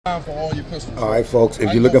For all your pistols. All right, folks,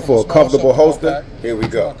 if you're looking for a comfortable holster, here we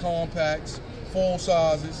go. Compacts, full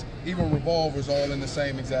sizes, even revolvers, all in the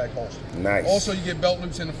same exact holster. Nice. Also, you get belt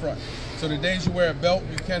loops in the front. So the days you wear a belt,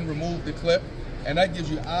 you can remove the clip, and that gives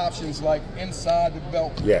you options like inside the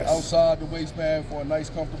belt, outside the waistband for a nice,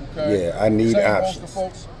 comfortable carry. Yeah, I need same options.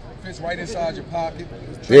 Holster, folks, fits right inside your pocket.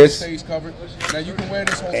 This stays covered. Now you can wear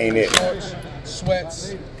this holster in shorts,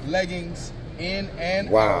 sweats, leggings, in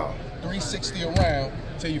and out, 360 around,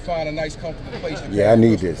 till you find a nice comfortable place to I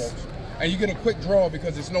need this. folks. And you get a quick draw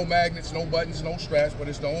because it's no magnets, no buttons, no straps, but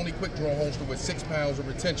it's the only quick draw holster with 6 pounds of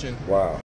retention. Wow.